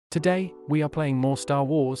Today, we are playing more Star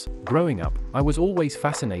Wars. Growing up, I was always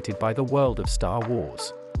fascinated by the world of Star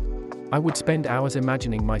Wars. I would spend hours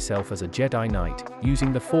imagining myself as a Jedi Knight,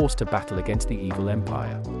 using the Force to battle against the evil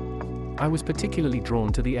Empire. I was particularly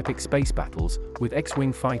drawn to the epic space battles, with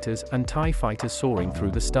X-Wing fighters and TIE fighters soaring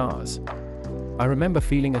through the stars. I remember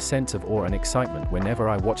feeling a sense of awe and excitement whenever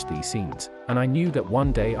I watched these scenes, and I knew that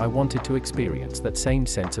one day I wanted to experience that same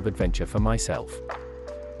sense of adventure for myself.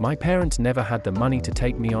 My parents never had the money to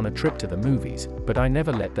take me on a trip to the movies, but I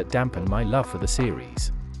never let that dampen my love for the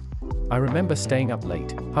series. I remember staying up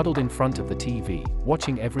late, huddled in front of the TV,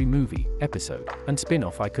 watching every movie, episode, and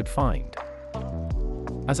spin-off I could find.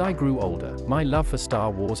 As I grew older, my love for Star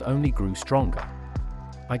Wars only grew stronger.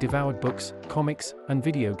 I devoured books, comics, and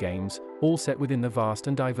video games, all set within the vast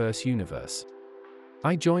and diverse universe.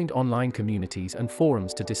 I joined online communities and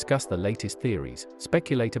forums to discuss the latest theories,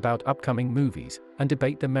 speculate about upcoming movies, and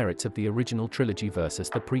debate the merits of the original trilogy versus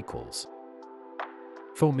the prequels.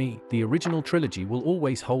 For me, the original trilogy will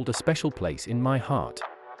always hold a special place in my heart.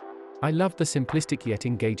 I loved the simplistic yet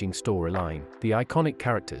engaging storyline, the iconic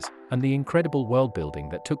characters, and the incredible world-building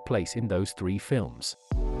that took place in those three films.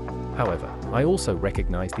 However, I also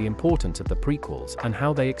recognize the importance of the prequels and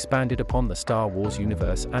how they expanded upon the Star Wars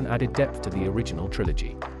universe and added depth to the original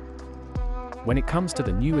trilogy. When it comes to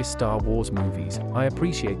the newest Star Wars movies, I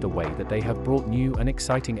appreciate the way that they have brought new and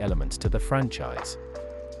exciting elements to the franchise.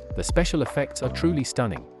 The special effects are truly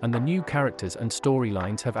stunning, and the new characters and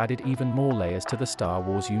storylines have added even more layers to the Star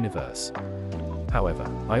Wars universe. However,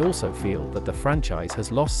 I also feel that the franchise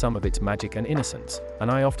has lost some of its magic and innocence,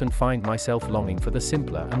 and I often find myself longing for the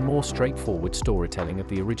simpler and more straightforward storytelling of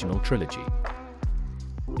the original trilogy.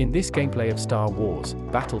 In this gameplay of Star Wars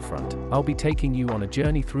Battlefront, I'll be taking you on a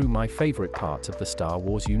journey through my favorite parts of the Star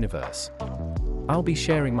Wars universe. I'll be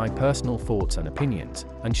sharing my personal thoughts and opinions,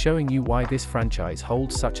 and showing you why this franchise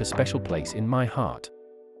holds such a special place in my heart.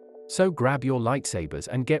 So grab your lightsabers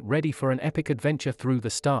and get ready for an epic adventure through the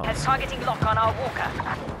stars. Has targeting lock on our walker.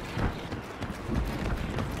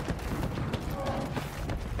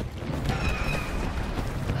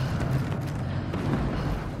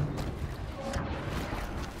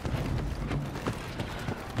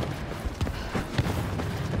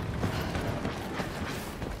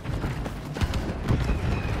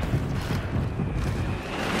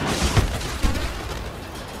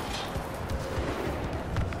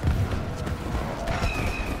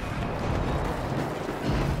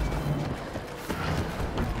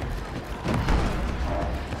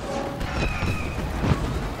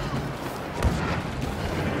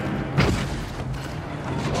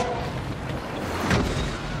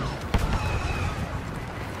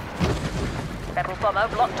 Rebel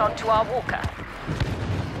bomber locked onto our walker.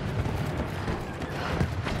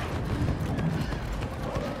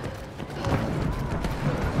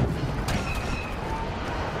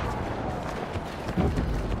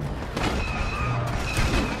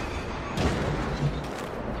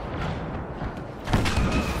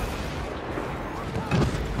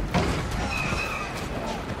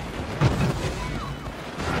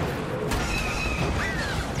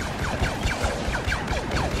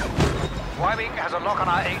 Y-Wing has a lock on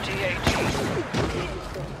our AT-AT.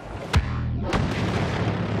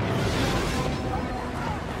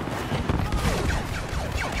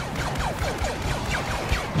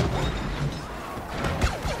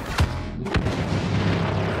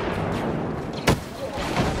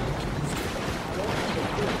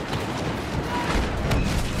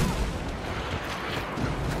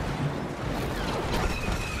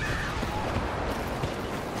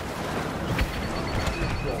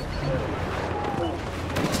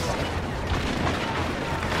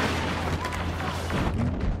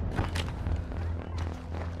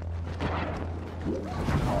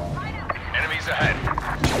 Enemies ahead.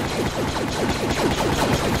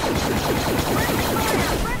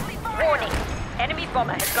 Warning! Enemy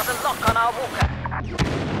bomber has got a lock on our walker. Your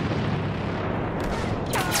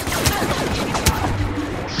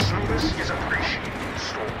service is appreciated,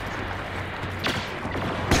 Stormtrooper.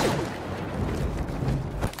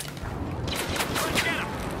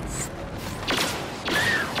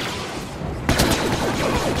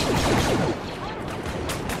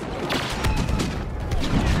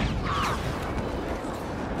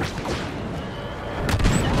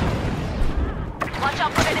 Watch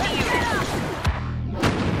out for enemy units.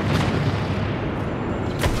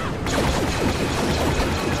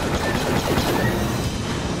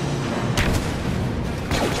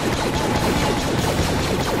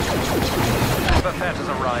 Boba Fett has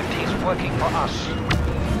arrived. He's working for us.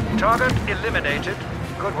 Target eliminated.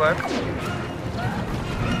 Good work.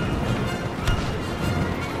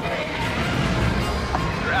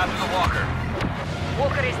 You're Walker.